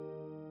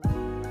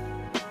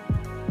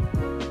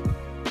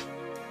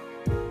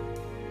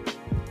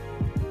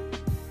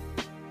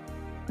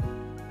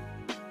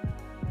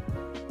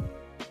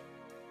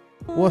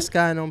What's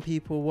going on,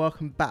 people?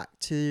 Welcome back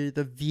to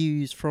the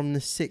Views from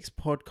the Sixth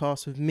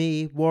podcast with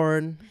me,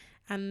 Warren.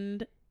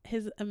 And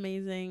his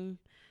amazing,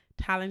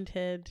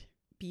 talented,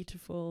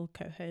 beautiful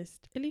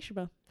co-host,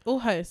 Elishaba.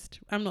 Or host.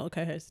 I'm not a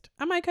co-host.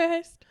 Am I a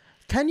co-host?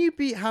 Can you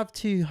have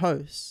two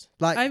hosts?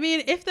 I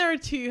mean, if there are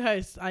two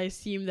hosts, I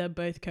assume they're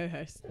both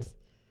co-hosts.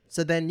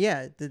 So then,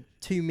 yeah, the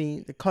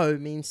co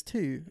means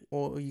two,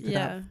 or you could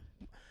have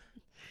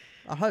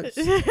a host.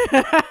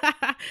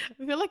 I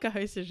feel like a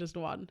host is just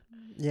one.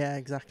 Yeah,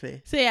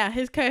 exactly. So yeah,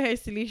 his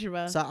co-host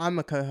Elishaba. So I'm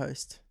a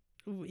co-host.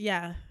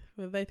 Yeah,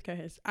 we're both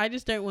co-hosts. I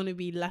just don't want to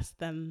be less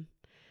than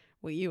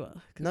what you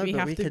are, because No, we but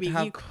have we to could be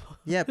have- equal.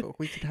 Yeah, but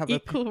we could have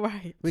Equal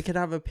right. we could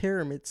have a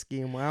pyramid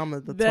scheme where I'm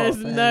at the There's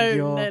top.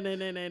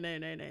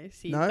 no.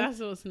 See, No? that's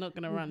what's not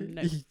gonna run.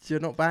 No. You're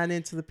not buying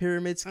into the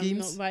pyramid I'm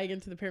schemes. not buying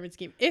into the pyramid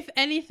scheme. If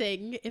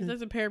anything, if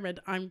there's a pyramid,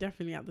 I'm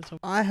definitely at the top.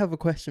 I have a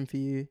question for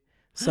you.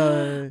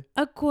 So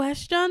A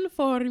question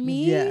for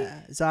me?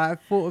 yeah, so I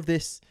thought of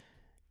this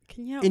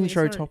Can you help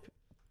intro me? Sorry.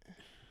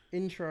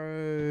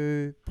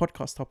 intro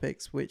podcast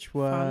topics, which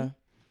were Fun.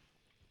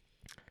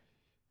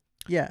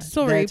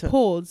 Sorry,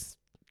 Pause.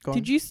 go on.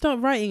 Did you start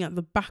writing at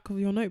the back of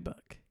your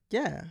notebook?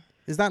 Yeah,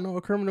 is that not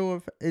a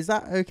criminal? Is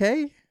that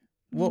okay?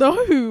 What?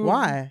 No.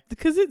 Why?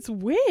 Because it's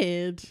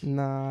weird.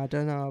 Nah, I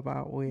don't know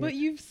about weird. But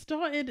you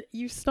started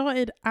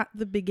at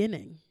the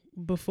beginning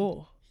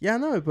before, Yeah, I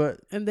know, but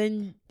and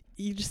then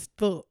you just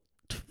thought,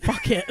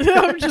 fuck it,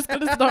 I'm just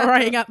gonna start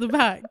writing at the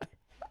back.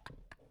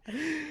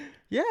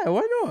 yeah,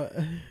 why not?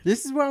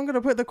 This is where I'm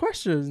gonna put the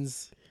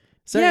questions,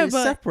 so Yeah, it's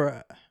but-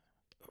 separate.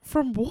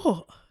 From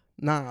what?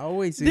 Nah, I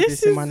always do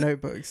This this in my is-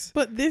 notebooks.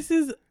 But this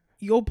is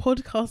your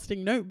podcasting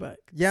notebook.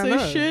 Yeah, I so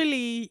know.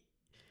 surely,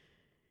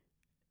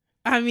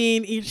 I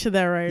mean, each to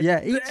their own.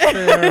 Yeah, each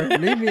their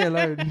own. Leave me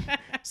alone.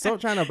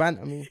 Stop trying to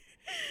banter me.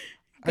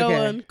 Go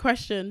Okay. on.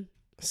 Question.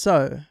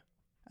 So,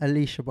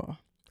 Elishaba,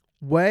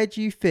 where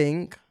do you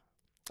think?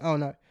 Oh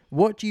no,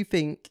 what do you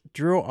think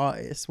drill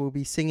artists will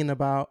be singing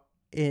about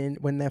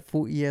when they're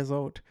 40 years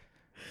old?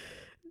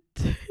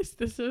 Is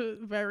this a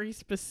very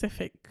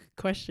specific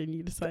question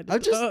you decided?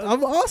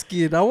 I'm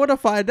asking. I want to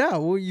find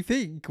out what you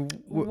think.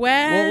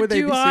 Where what would they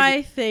do be singing?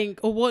 I think,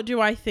 or what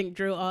do I think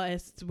drill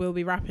artists will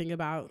be rapping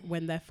about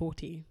when they're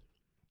 40?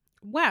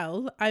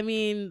 Well, I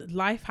mean,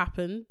 life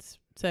happens,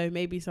 so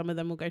maybe some of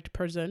them will go to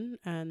prison,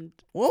 and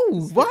Whoa,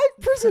 why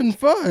prison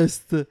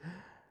first?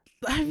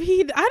 I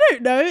mean, I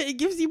don't know. It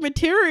gives you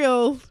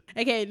material.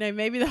 Okay, no,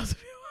 maybe that was a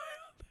bit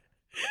wild.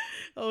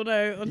 Oh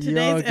no! On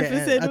today's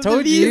episode I of told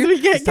the Views, you,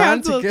 we get it's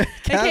time to cancelled. get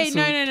Okay,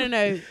 cancelled.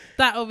 no.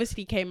 That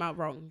obviously came out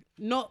wrong.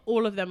 Not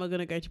all of them are going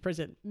to go to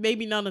prison.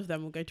 Maybe none of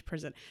them will go to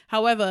prison.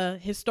 However,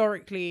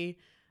 historically,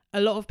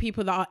 a lot of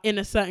people that are in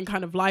a certain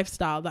kind of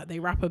lifestyle that they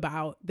rap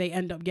about, they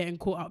end up getting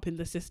caught up in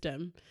the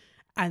system,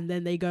 and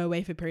then they go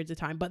away for periods of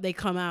time. But they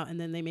come out and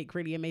then they make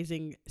really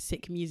amazing,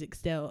 sick music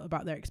still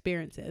about their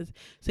experiences.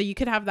 So you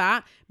could have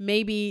that.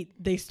 Maybe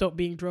they stop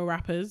being drill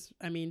rappers.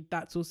 I mean,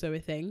 that's also a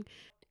thing.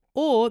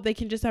 Or they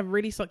can just have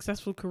really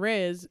successful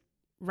careers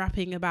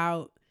rapping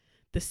about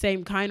the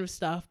same kind of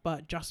stuff,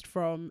 but just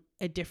from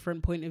a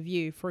different point of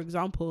view. For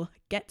example,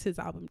 Gets'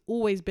 album,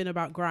 always been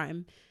about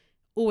grime,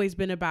 always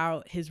been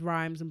about his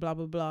rhymes and blah,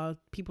 blah, blah.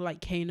 People like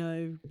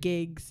Kano,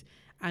 Giggs,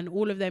 and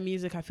all of their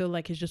music, I feel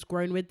like, has just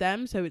grown with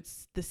them. So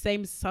it's the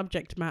same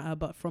subject matter,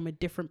 but from a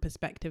different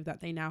perspective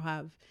that they now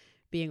have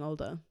being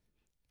older.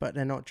 But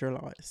they're not drill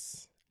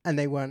artists, and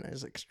they weren't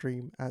as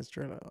extreme as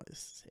drill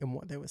artists in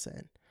what they were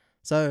saying.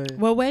 So,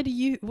 Well, what do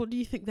you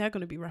think they're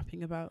going to be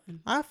rapping about?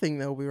 I think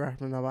they'll be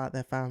rapping about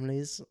their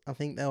families. I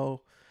think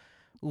they'll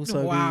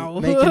also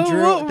Wow. be making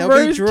drill. What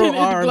There'll be drill rose-tinted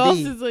R&B.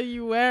 glasses are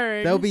you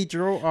wearing? There'll be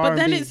drill R&B. But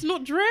then it's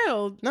not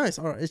drilled. No,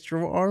 it's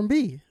drill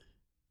R&B.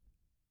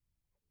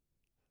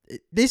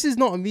 This is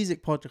not a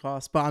music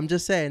podcast, but I'm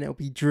just saying it'll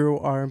be drill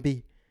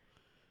R&B.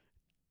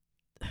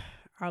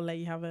 I'll let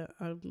you have it.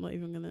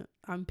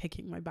 I'm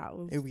picking my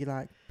battles. It'll be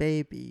like,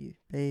 baby,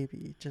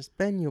 just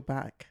bend your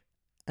back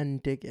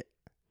and dig it.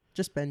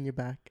 Just bend your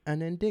back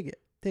and then dig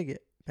it,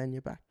 bend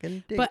your back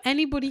and dig But it.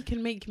 anybody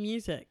can make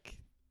music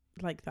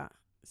like that.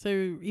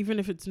 So even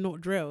if it's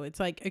not drill, it's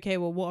like, okay,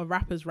 well, what are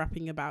rappers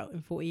rapping about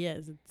in 40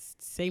 years? It's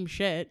same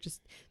shit,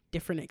 just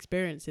different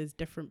experiences,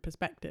 different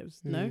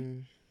perspectives. No?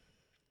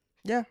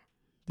 Yeah.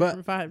 But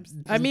Different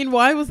vibes. I mean,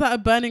 why was that a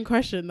burning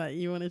question that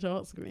you wanted to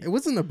ask me? it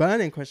wasn't a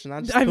burning question.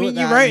 I I mean,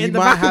 you wrote in the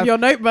back of your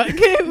notebook.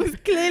 It was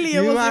clearly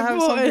it you was might have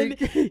important.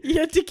 something. You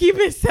had to keep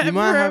it You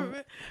might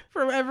separate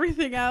from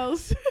everything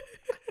else.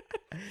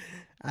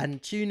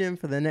 And tune in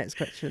for the next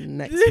question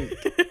next week.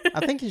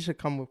 I think you should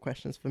come with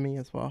questions for me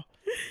as well.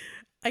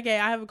 Okay,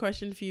 I have a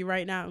question for you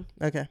right now.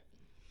 Okay.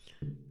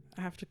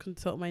 I have to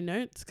consult my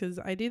notes because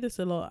I do this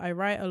a lot. I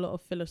write a lot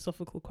of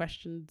philosophical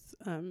questions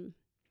when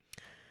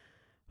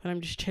I'm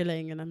just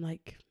chilling and I'm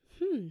like,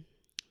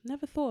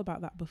 never thought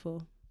about that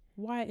before.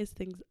 Why are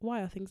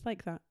things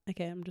like that?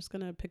 Okay, I'm just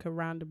going to pick a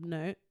random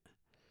note.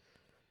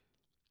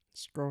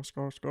 Scroll.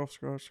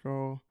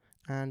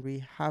 And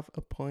we have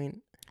a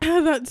point.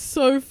 That's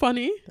so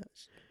funny.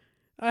 That's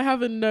I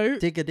have a note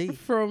diggity.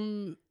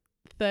 from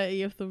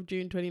 30th of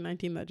June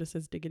 2019 that just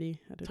says diggity.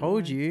 I don't know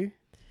Told why. you.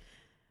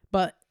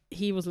 But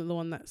he wasn't the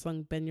one that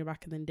sung Bend Your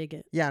Back and Then Dig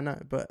It. Yeah, no,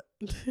 but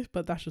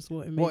But that's just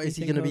what it made what me is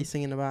he think going to be of.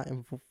 singing about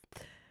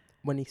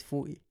when he's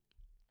 40?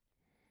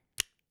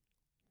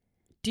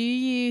 Do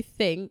you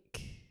think...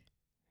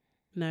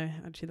 No,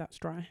 actually that's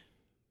dry.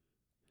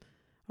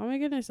 Oh my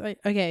goodness.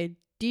 Okay,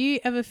 do you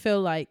ever feel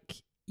like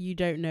you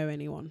don't know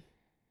anyone?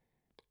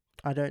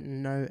 I don't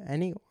know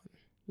anyone.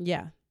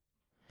 Yeah.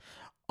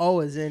 Oh,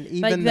 as in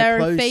even Like the there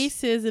close... are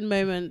faces and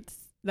moments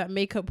that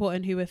make up what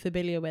and who we're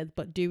familiar with,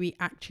 but do we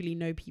actually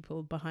know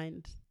people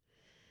behind?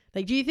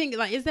 Like, do you think,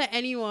 like, is there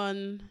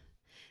anyone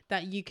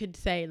that you could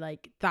say,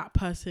 like, that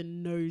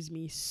person knows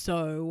me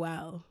so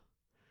well?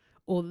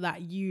 Or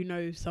that you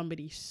know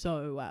somebody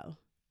so well?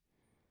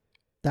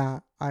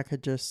 that I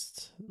could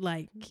just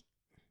Like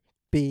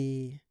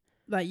be...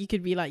 you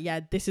could be like, yeah,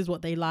 this is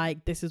what they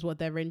like, this is what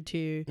they're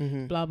into,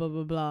 Mhm. blah, blah,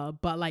 blah, blah.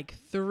 But, like,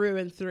 through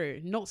and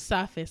through, not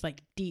surface,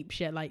 like, deep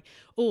shit. Like,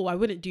 oh, I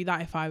wouldn't do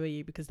that if I were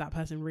you because that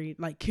person really,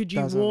 like, could you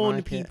Doesn't warn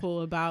like it.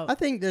 people about... I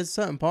think there's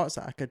certain parts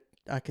that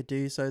I could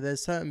do. So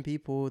there's certain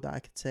people that I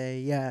could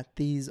say, yeah,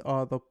 these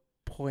are the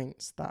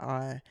points that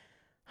I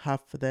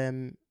have for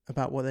them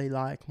about what they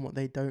like and what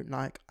they don't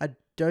like. I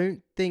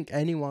don't think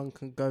anyone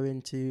can go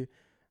into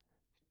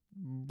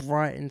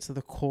right into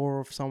the core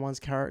of someone's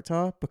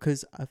character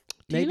because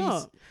Do you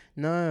not?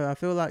 no, I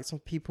feel like some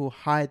people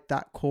hide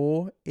that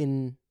core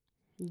in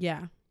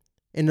Yeah.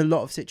 a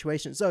lot of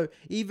situations. So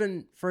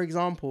even, for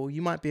example,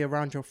 you might be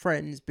around your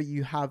friends, but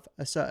you have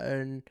a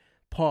certain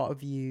part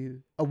of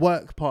you, a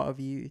work part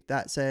of you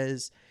that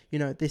says, you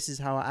know, this is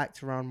how I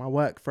act around my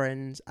work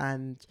friends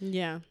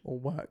or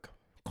work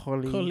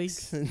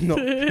colleagues. Not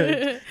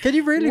good. Can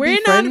you really We're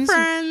be not friends?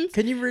 friends.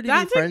 Can you really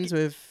That's be friends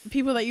with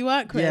people that you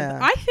work with? Yeah.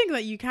 I think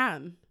that you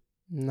can.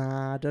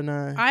 Nah, I don't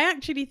know. I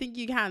actually think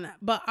you can.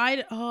 But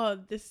we're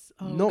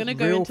Not gonna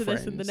go real into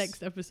this in the friends.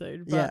 next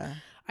episode. But Yeah.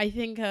 I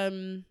think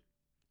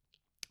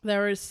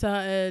there are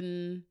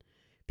certain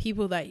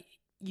people that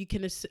you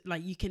can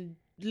you can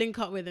link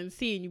up with and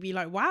see, and you'd be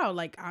like, wow,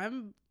 like are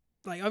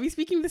we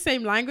speaking the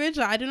same language?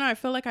 I don't know. I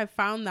feel like I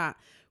found that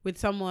with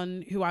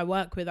someone who I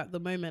work with at the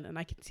moment, and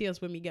I can see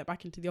us when we get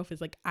back into the office,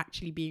 like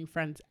actually being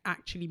friends,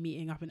 actually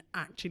meeting up, and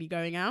actually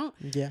going out.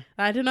 Yeah.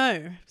 I don't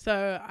know.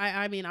 So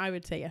I mean, I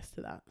would say yes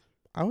to that.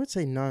 I would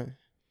say no.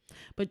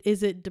 But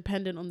is it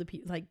dependent on the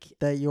people? Like,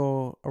 That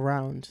you're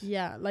around.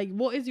 yeah, like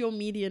what is your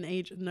median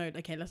age? No,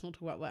 okay, let's not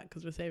talk about work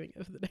because we're saving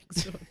it for the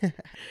next one.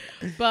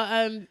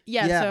 But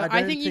Yeah, so I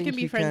don't think you can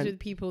be friends can. with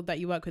people that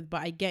you work with,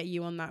 but I get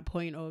you on that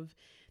point of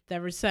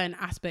there are certain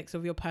aspects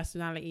of your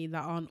personality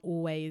that aren't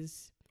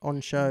always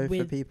On show for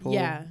with- people.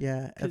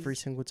 yeah, Every 'cause-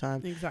 single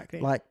time.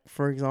 exactly. Like,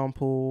 for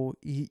example,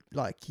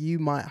 you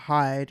might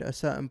hide a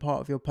certain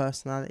part of your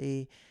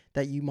personality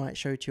that you might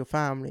show to your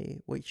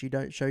family, which you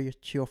don't show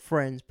to your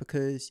friends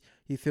because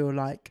you feel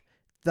like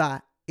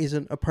that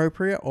isn't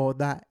appropriate or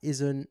that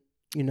isn't,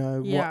 you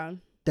know, what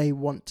they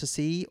want to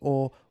see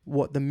or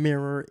what the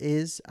mirror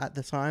is at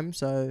the time.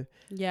 So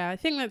Yeah, I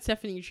think that's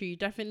definitely true. You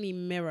definitely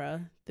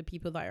mirror the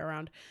people that you're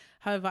around.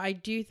 However, I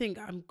do think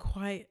I'm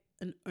quite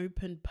an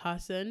open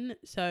person.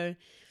 So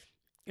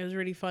it was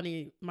really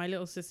funny. My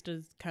little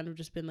sister's kind of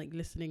just been like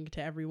listening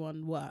to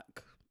everyone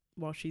work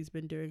while she's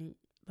been doing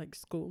like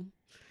school.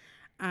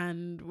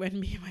 And when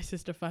me and my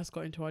sister first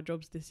got into our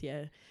jobs this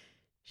year,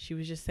 she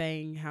was just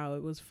saying how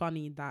it was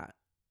funny that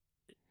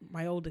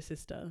my older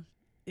sister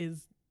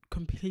is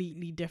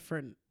completely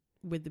different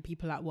with the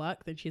people at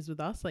work than she is with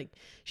us. Like,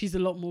 she's a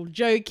lot more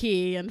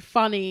jokey and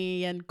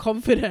funny and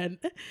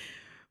confident.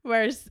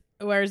 Whereas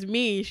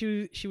me,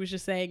 she was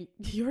just saying,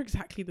 you're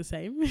exactly the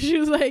same. She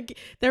was like,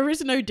 there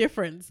is no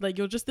difference. Like,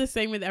 you're just the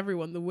same with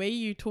everyone. The way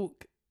you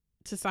talk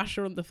to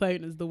Sasha on the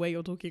phone is the way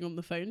you're talking on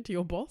the phone to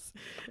your boss.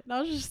 And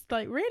I was just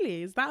like,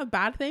 really? Is that a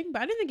bad thing?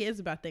 But I don't think it is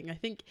a bad thing. I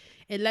think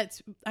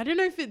I don't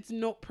know if it's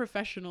not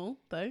professional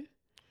though,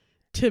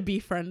 to be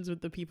friends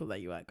with the people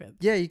that you work with.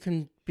 yeah, you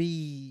can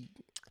be...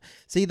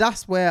 See,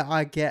 that's where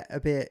I get a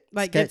bit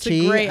Like, it's a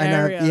sketchy. grey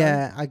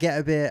area. I get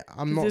a bit...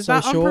 I'm not Is so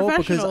that sure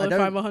because unprofessional I if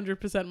I'm don't...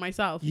 100%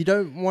 myself? You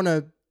don't want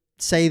to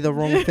say the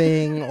wrong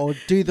thing or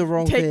do the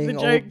wrong Take the thing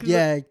or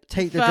joke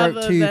take the joke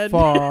further too than-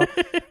 far,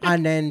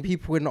 and then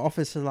people in the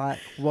office are like,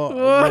 what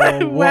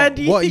Where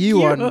do you what are think you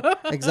you on? are?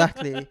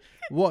 Exactly,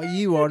 what are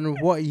you on?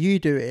 What are you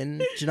doing?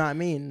 Do you know what I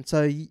mean?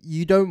 So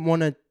you don't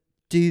want to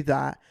do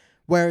that,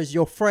 whereas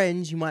your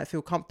friends, you might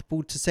feel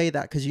comfortable to say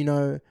that because you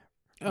know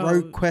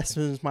rogue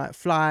questions might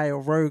fly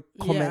or rogue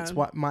comments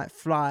Yeah. might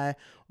fly,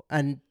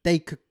 and they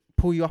could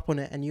pull you up on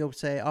it and you'll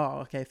say, oh,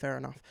 okay, fair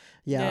enough.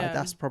 Yeah,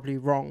 that's probably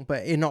wrong.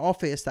 But in an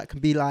office, that can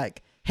be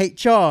like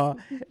HR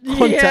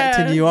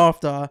contacting you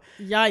after.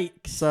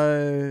 Yikes.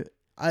 So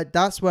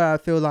that's where I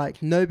feel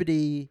like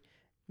nobody,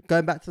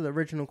 going back to the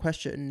original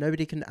question,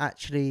 nobody can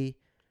actually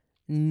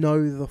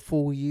know the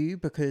full you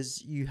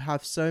because you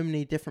have so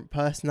many different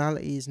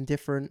personalities and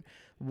different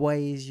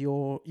ways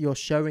you're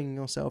showing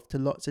yourself to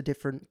lots of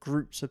different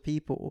groups of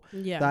people.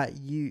 That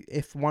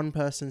if one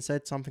person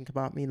said something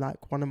about me,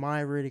 like one of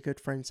my really good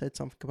friends said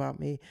something about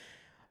me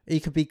he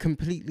could be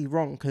completely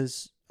wrong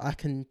because I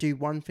can do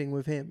one thing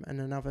with him and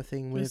another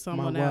thing with my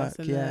someone work. else,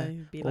 and Yeah,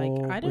 be like,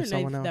 or I with don't know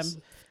someone if else.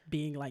 them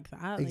being like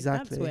that.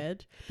 Exactly. Like, that's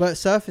weird. But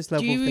surface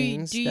level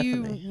things, do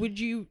definitely.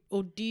 you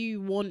do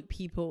you want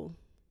people,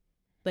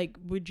 like,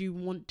 would you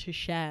want to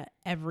share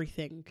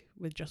everything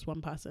with just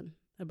one person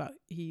about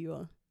who you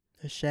are?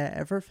 Share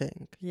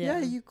everything. Yeah.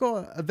 You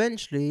got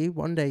eventually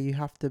one day you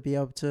have to be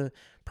able to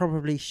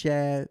probably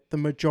share the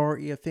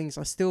majority of things.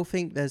 I still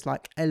think there's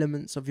like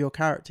elements of your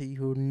character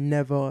you will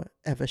never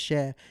ever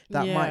share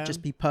that might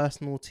just be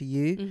personal to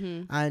you.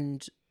 Mm-hmm.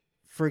 And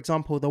for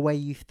example, the way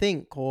you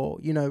think, or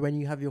you know, when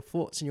you have your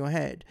thoughts in your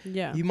head,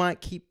 you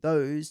might keep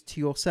those to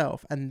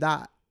yourself, and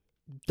that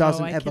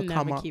doesn't ever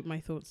come never up. keep my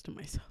thoughts to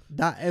myself.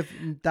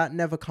 That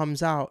never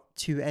comes out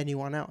to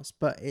anyone else,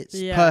 but it's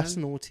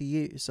personal to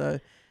you. So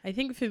I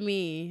think for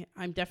me,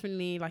 I'm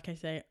definitely, like I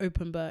say,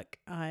 open book.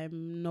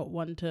 I'm not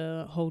one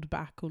to hold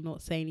back or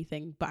not say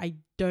anything, but I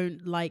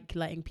don't like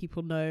letting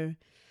people know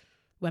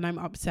when I'm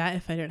upset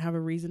if I don't have a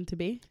reason to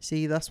be.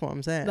 See, that's what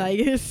I'm saying. Like,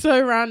 it's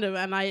so random,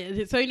 and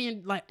it's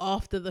only like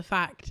after the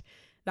fact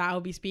that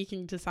I'll be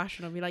speaking to Sasha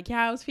and I'll be like,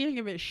 yeah, I was feeling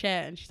a bit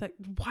shit, and she's like,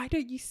 why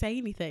don't you say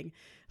anything?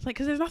 It's like,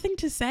 because there's nothing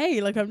to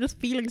say. Like, I'm just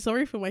feeling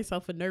sorry for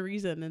myself for no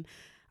reason, and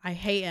I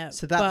hate it.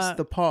 So that's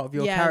the part of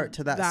your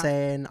character that's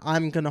saying,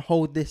 I'm going to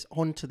hold this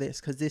onto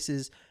this because this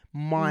is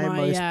my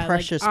most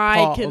precious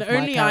part of my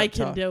character. I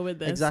can deal with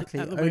this. Exactly.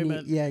 At the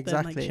moment,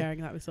 exactly. Than, like,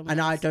 sharing that with someone and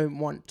else. I don't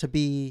want to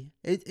be,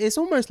 it's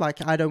almost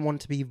like I don't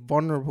want to be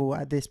vulnerable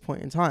at this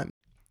point in time.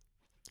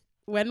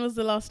 When was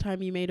the last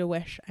time you made a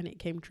wish and it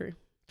came true?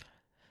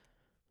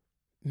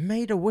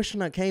 Made a wish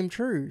and it came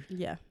true?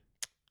 Yeah.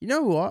 You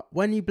know what?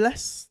 When you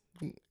bless,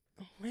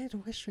 made a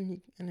wish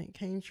and it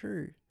came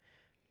true.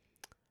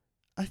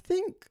 I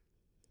think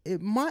it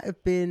might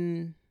have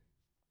been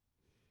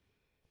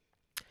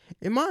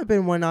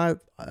when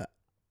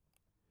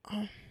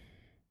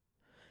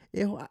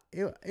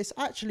it's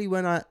actually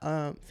when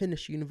I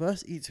finished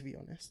university, to be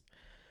honest.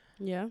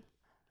 Yeah.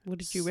 What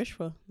did you wish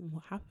for? And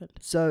what happened?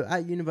 So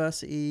at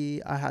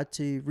university, I had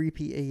to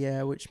repeat a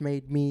year, which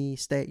made me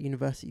stay at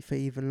university for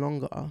even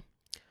longer.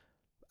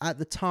 At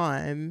the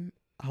time,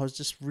 I was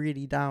just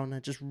really down. I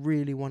just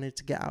really wanted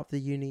to get out of the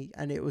uni,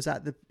 and it was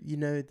at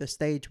the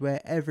stage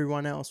where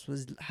everyone else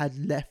had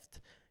left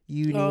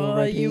uni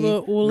already. You were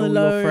all alone,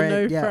 no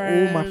friends.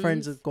 All my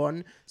friends had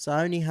gone, so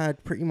I only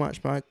had pretty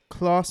much my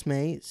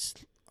classmates.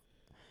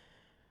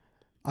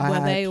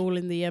 Were they all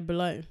in the year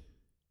below?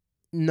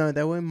 No,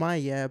 they were in my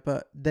year,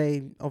 but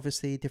they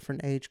obviously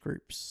different age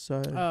groups. So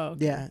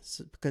okay.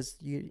 Because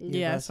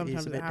university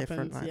is a bit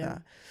different like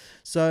that.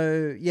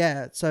 So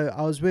so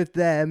I was with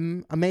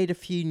them. I made a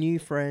few new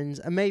friends,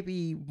 and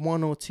maybe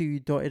one or two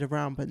dotted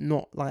around, but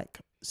not like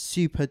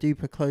super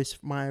duper close.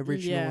 My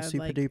original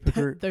super duper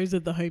group. Those are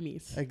the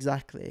homies.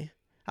 Exactly.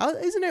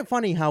 Isn't it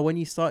funny how when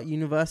you start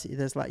university,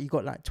 there's like you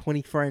got like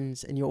 20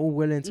 friends, and you're all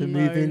willing to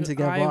move in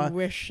together. I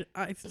wish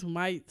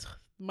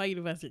my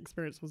university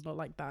experience was not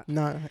like that.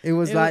 No, it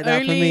was like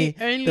that for me.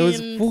 There was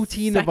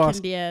 14 of us.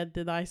 Second year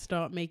did I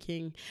start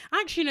making...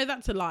 Actually, no,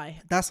 that's a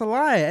lie. That's a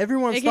lie.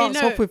 Everyone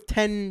starts off with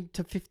 10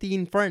 to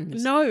 15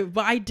 friends. No,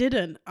 but I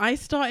didn't. I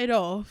started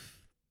off...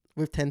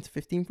 with 10 to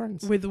 15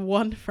 friends. With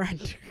one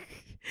friend.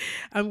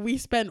 And we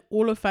spent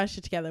all of first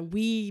year together.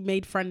 We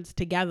made friends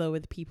together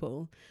with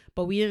people,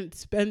 but we didn't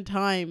spend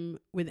time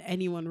with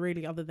anyone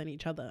really other than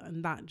each other.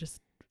 And that just...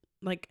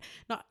 like,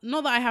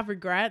 not that I have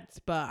regrets,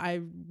 but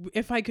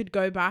if I could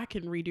go back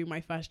and redo my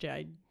first year,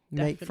 I'd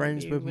make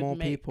friends with more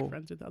people.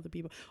 Friends with other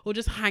people, or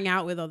just hang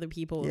out with other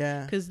people.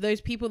 Yeah. Because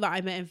those people that I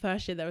met in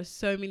first year, there were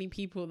so many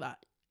people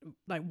that,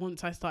 like,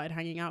 once I started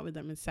hanging out with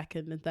them in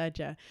second and third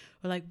year,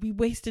 were like, we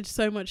wasted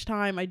so much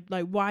time.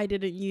 Why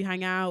didn't you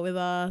hang out with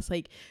us?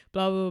 Like,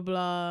 blah blah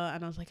blah.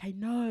 And I was like, I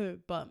know,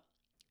 but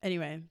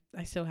anyway,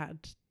 I still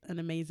had an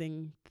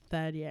amazing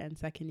third year and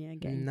second year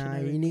getting to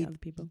know other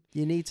people.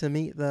 You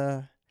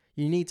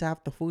need to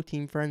have the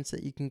 14 friends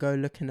that you can go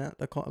looking at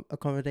the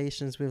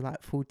accommodations with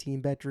like 14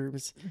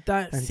 bedrooms.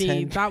 That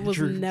was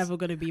never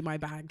going to be my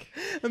bag.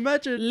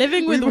 Imagine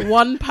living with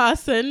one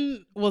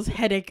person was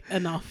headache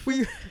enough.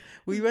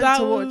 We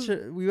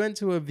went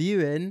to a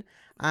viewing,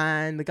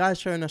 and the guy's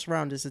showing us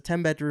around. It's a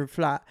 10-bedroom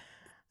flat,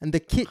 and the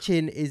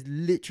kitchen is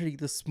literally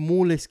the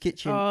smallest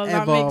kitchen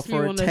ever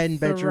for a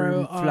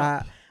 10-bedroom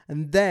flat.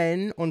 And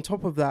then on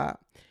top of that,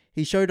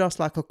 he showed us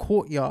like a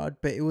courtyard,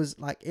 but it was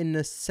like in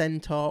the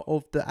center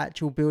of the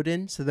actual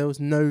building. So there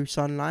was no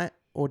sunlight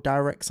or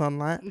direct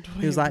sunlight.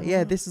 He was like,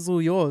 yeah, this is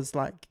all yours.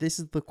 Like, this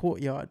is the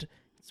courtyard,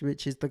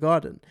 which is the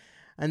garden.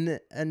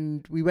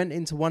 And we went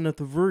into one of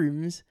the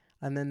rooms,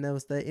 and then there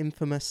was the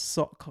infamous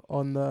sock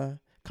on the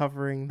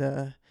covering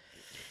the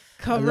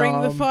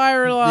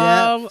fire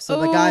alarm. Yep.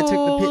 So the guy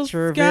took the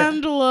picture of it.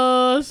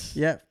 Scandalous.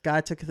 Yep.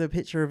 Guy took the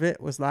picture of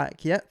it, was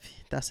like, yep,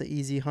 that's an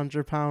easy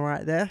 £100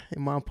 right there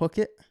in my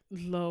pocket.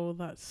 Lol,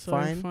 that's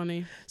so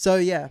funny. So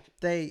yeah,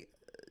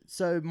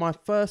 so my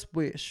first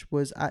wish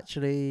was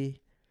actually...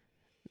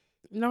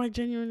 No, I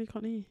genuinely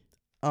can't hear.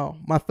 Oh,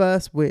 my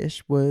first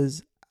wish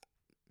was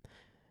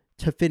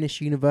to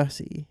finish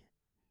university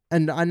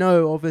And I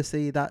know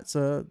obviously that's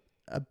a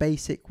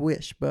basic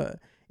wish, but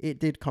it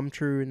did come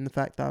true in the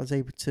fact that I was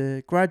able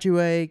to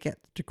graduate,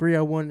 get the degree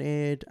I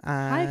wanted,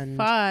 High and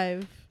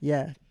five.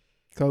 yeah,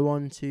 go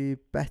on to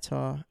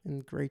better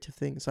and greater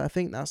things. So I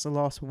think that's the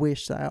last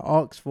wish that I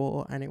asked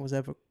for, and it was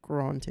ever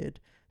granted.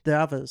 The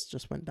others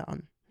just went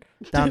down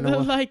the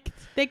Like,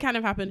 they kind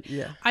of happened.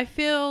 yeah. I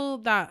feel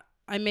that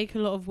I make a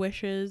lot of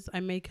wishes. I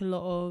make a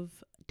lot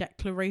of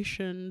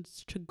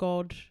declarations to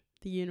God,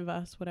 the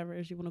universe, whatever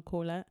it is you want to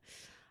call it.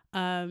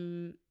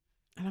 And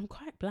I'm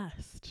quite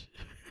blessed.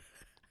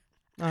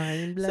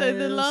 I'm blessed. So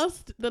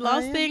the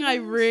last thing I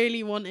blessed.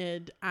 really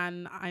wanted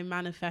and I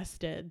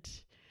manifested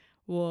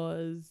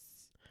was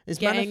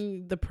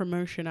getting the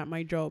promotion at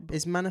my job.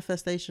 Is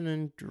manifestation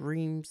and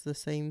dreams the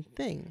same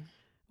thing?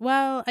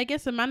 Well, I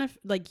guess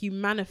you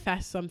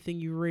manifest something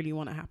you really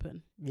want to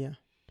happen. Yeah.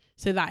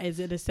 So that is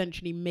it,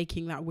 essentially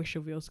making that wish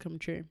of yours come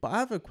true. But I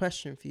have a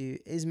question for you.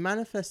 Is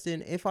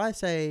manifesting, if I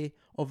say,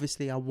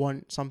 obviously, I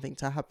want something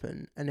to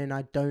happen, and then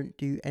I don't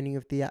do any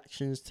of the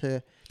actions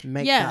to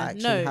make that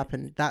action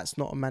happen, that's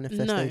not a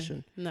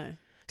manifestation. No.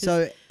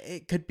 So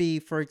it could be,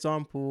 for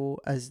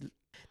example, as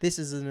this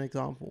is an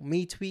example,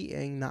 me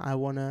tweeting that I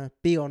want to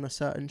be on a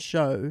certain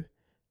show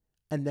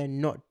and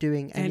then not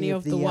doing any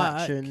of the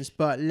actions,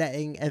 but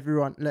letting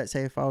everyone, let's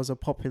say if I was a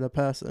popular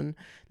person,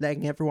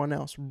 letting everyone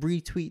else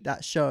retweet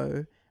that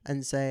show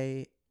and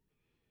say,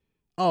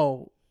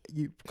 oh,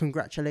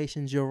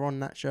 congratulations, you're on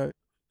that show.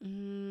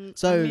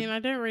 So I mean, I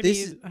don't really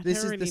know.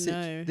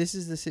 This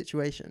is the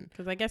situation.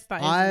 Because I guess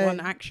that is one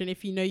action.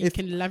 If you know you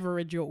can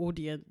leverage your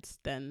audience,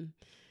 then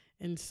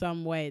in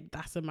some way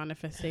that's a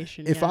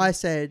manifestation. If I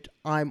said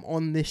I'm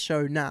on this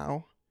show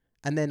now,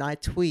 and then I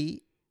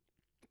tweet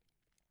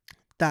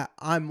that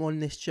I'm on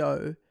this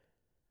show,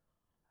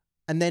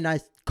 and then I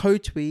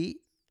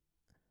co-tweet,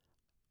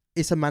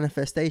 it's a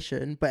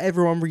manifestation, but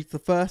everyone reads the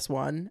first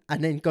one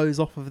and then goes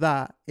off of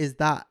that. Is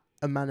that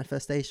a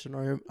manifestation,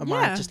 or am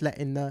I just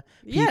letting the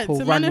people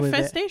it's a run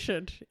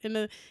manifestation with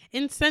it?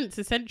 in sense.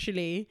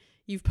 Essentially,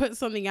 you've put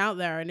something out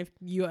there, and if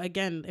you're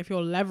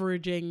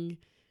leveraging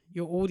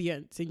your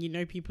audience and you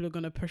know people are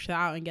going to push that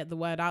out and get the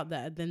word out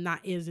there, then that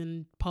is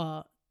in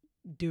part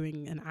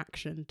doing an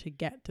action to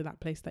get to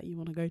that place that you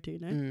want to go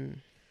to.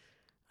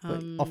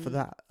 But off of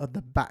that, at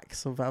the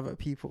backs of other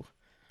people.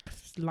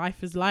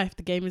 Life is life.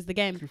 The game is the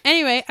game.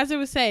 Anyway, as I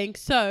was saying,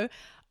 so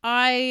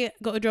I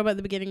got a job at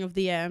the beginning of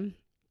the year,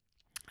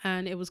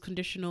 and it was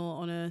conditional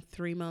on a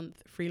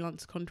 3-month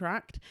freelance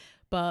contract.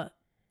 But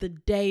the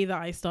day that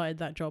I started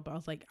that job, I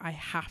was like,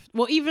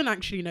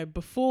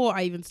 before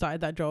I even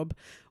started that job,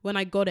 when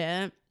I got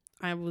it,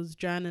 I was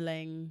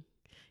journaling,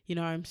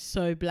 I'm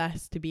so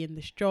blessed to be in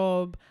this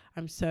job.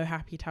 I'm so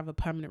happy to have a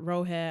permanent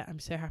role here. I'm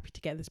so happy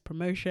to get this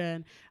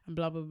promotion and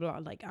blah, blah, blah.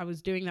 Like, I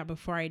was doing that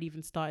before I'd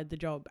even started the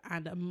job.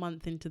 And a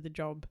month into the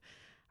job,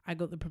 I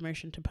got the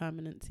promotion to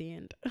permanency.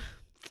 And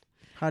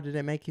how did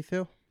it make you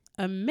feel?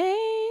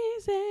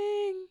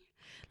 Amazing.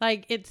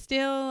 Like, it's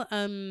still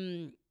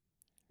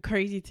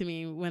crazy to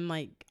me when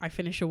I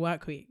finish a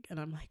work week and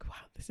I'm like, wow,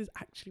 this is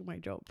actually my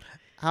job.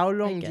 How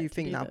long do you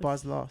think that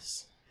buzz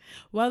lasts?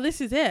 Well, this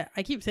is it.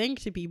 I keep saying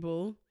to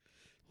people,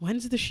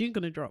 when's the shoe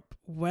gonna drop?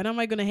 When am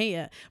I gonna hate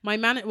it?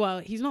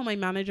 He's not my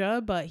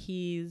manager, but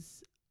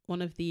he's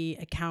one of the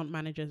account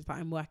managers that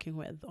I'm working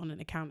with on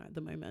an account at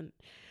the moment.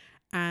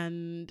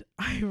 And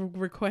I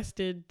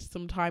requested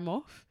some time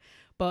off,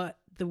 but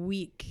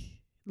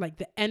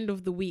the end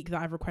of the week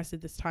that I've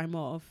requested this time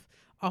off,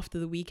 after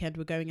the weekend,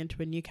 we're going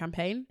into a new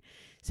campaign.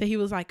 So he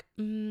was like,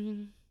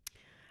 I'm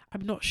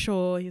not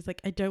sure. He's like,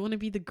 I don't want to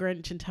be the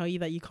Grinch and tell you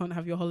that you can't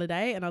have your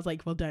holiday. And I was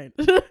like, well, don't.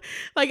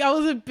 I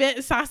was a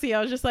bit sassy. I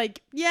was just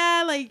like,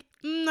 yeah,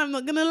 I'm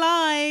not going to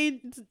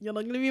lie. You're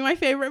not going to be my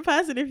favorite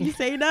person if you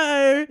say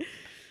no.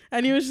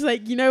 And he was just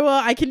like, you know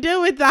what? I can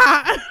deal with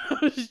that. I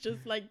was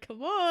just like,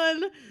 come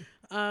on.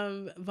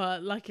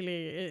 But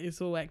luckily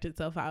it's all worked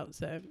itself out.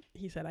 So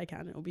he said I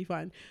can, it'll be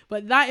fine.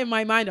 But that in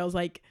my mind, I was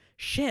like,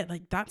 shit,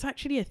 that's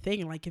actually a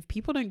thing. If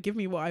people don't give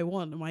me what I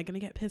want, am I going to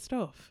get pissed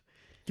off?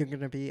 You're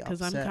going to be upset.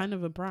 Because I'm kind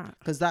of a brat.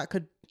 Because that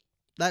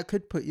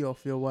could put you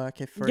off your work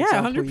if, for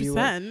example,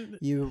 100%.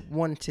 You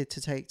wanted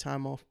to take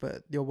time off,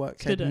 but your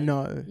work said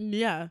no.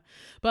 Yeah.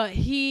 But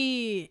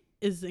he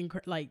is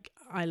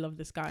I love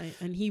this guy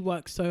and he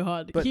works so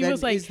hard. But he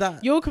was like,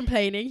 you're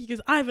complaining. He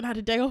goes, I haven't had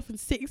a day off in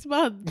 6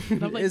 months.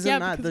 And I'm like,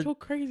 because you're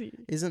crazy.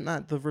 Isn't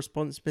that the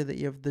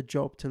responsibility of the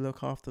job to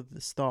look after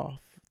the staff,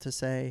 to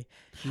say,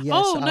 yes,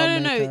 oh,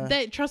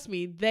 no. Trust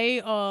me,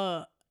 they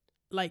are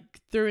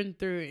through and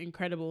through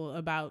incredible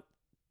about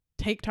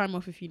take time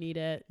off if you need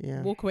it.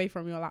 Yeah. Walk away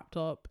from your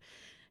laptop.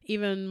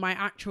 Even my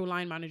actual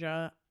line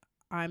manager,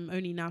 I'm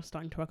only now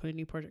starting to work on a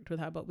new project with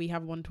her, but we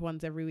have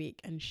one-to-ones every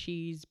week, and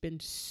she's been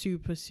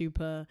super,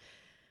 super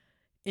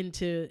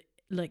into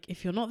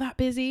if you're not that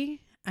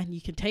busy and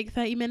you can take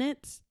 30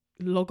 minutes,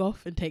 log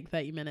off and take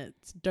 30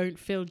 minutes. Don't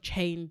feel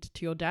chained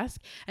to your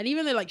desk. And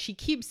even though like she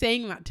keeps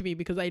saying that to me,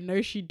 because I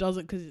know she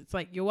doesn't, because it's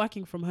like you're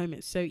working from home,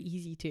 it's so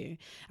easy to.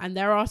 And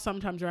there are some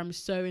times where I'm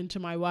so into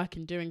my work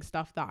and doing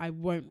stuff that I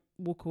won't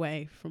walk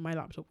away from my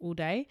laptop all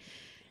day,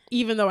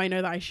 even though I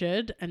know that I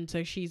should. And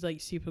so she's like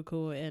super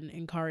cool in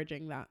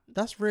encouraging that.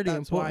 That's really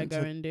That's important. what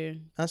I go and do.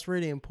 That's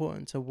really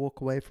important to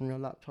walk away from your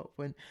laptop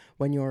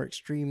when you're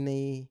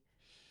extremely,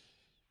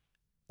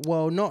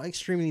 well, not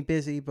extremely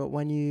busy, but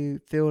when you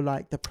feel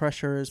like the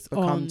pressure has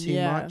become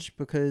too much,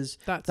 because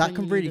that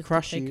can really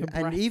crush you.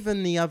 And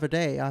even the other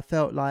day, I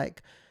felt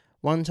like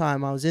one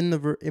time I was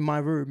in my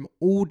room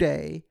all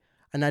day,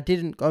 and I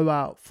didn't go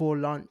out for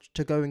lunch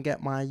to go and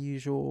get my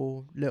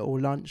usual little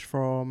lunch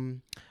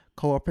from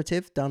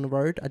Cooperative down the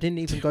road. I didn't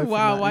even go.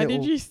 Wow, why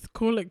did you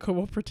call it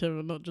Cooperative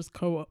and not just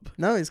Co-op?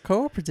 No, it's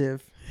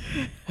Cooperative.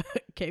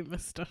 Okay,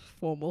 Mr.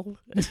 Formal.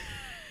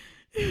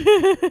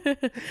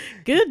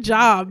 Good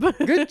job.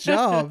 Good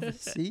job.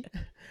 See?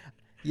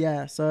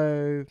 Yeah,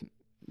 so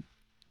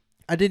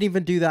I didn't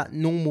even do that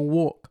normal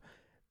walk.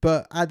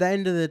 But at the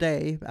end of the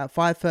day, at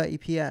 5:30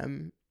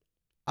 p.m,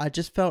 I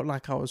just felt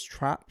like I was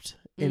trapped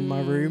in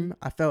my room.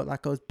 I felt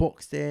like I was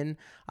boxed in.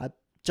 I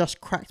just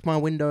cracked my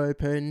window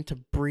open to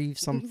breathe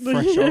some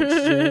fresh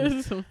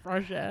oxygen. Some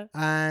fresh air.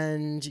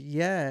 And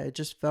yeah, it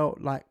just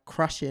felt like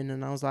crushing.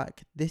 And I was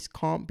like, this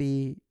can't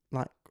be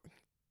like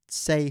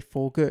safe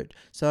or good.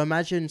 So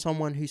imagine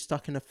someone who's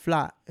stuck in a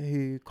flat,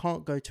 who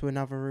can't go to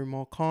another room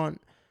or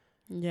can't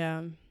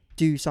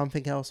do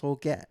something else or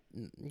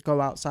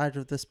go outside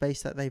of the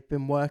space that they've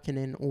been working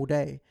in all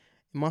day.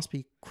 It must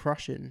be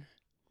crushing.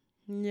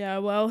 Yeah,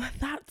 well,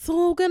 that's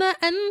all gonna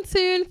end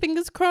soon,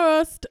 fingers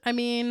crossed. I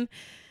mean,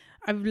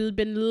 I've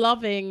been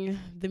loving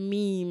the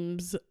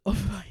memes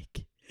of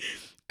like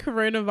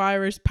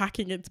coronavirus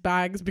packing its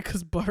bags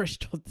because Boris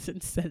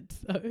Johnson said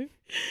so.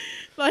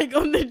 Like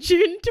on the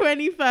June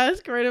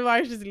 21st,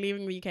 coronavirus is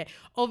leaving the UK.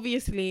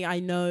 Obviously, I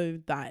know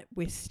that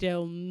we're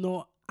still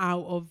not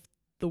out of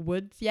the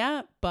woods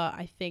yet, but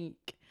I think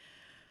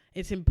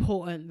it's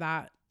important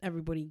that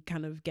everybody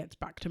kind of gets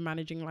back to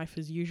managing life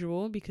as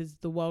usual, because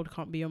the world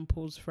can't be on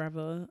pause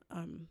forever.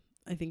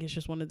 I think it's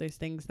just one of those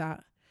things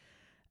that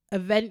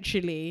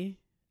eventually,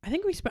 I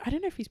think I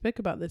don't know if we spoke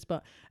about this,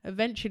 but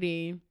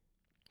eventually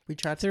we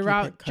tried to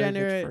throughout keep it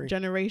COVID-free.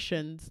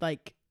 generations,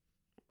 like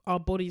our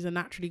bodies are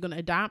naturally going to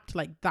adapt.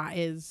 Like that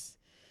is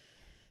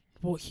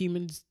what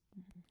humans'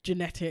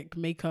 genetic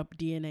makeup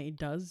DNA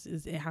does,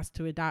 is it has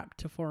to adapt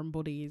to foreign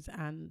bodies.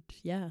 And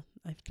yeah,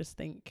 I just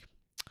think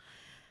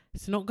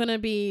it's not going to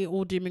be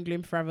all doom and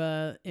gloom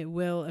forever. It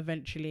will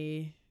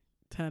eventually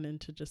turn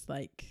into just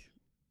like...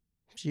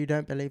 So you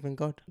don't believe in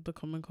God? The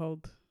common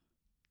cold.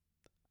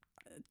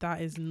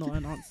 That is not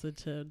an answer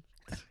to...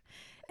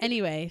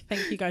 Anyway,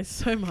 thank you guys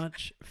so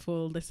much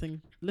for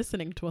listening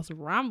to us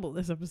ramble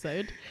this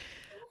episode.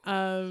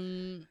 I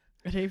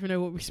don't even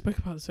know what we spoke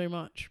about so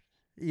much.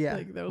 Yeah,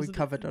 like we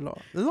covered a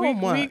lot.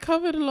 We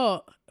covered a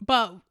lot,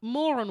 but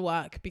more on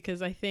work,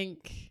 because I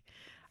think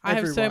I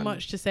have so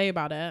much to say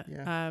about it.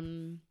 Yeah.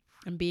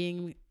 And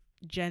being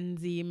Gen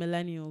Z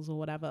millennials or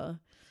whatever,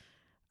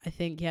 I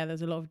think, yeah,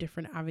 there's a lot of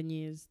different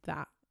avenues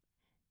that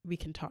we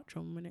can touch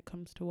on when it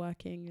comes to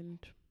working and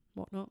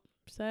whatnot.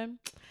 So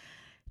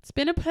it's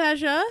been a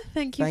pleasure.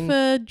 Thank you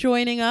for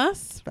joining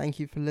us. Thank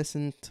you for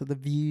listening to the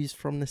Views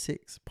from the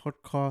Six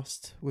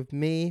podcast with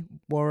me,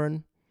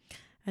 Warren.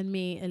 And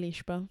me,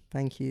 Elishba.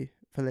 Thank you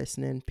for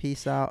listening.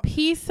 Peace out.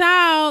 Peace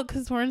out,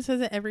 because Warren says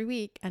it every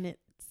week and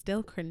it's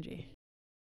still cringy.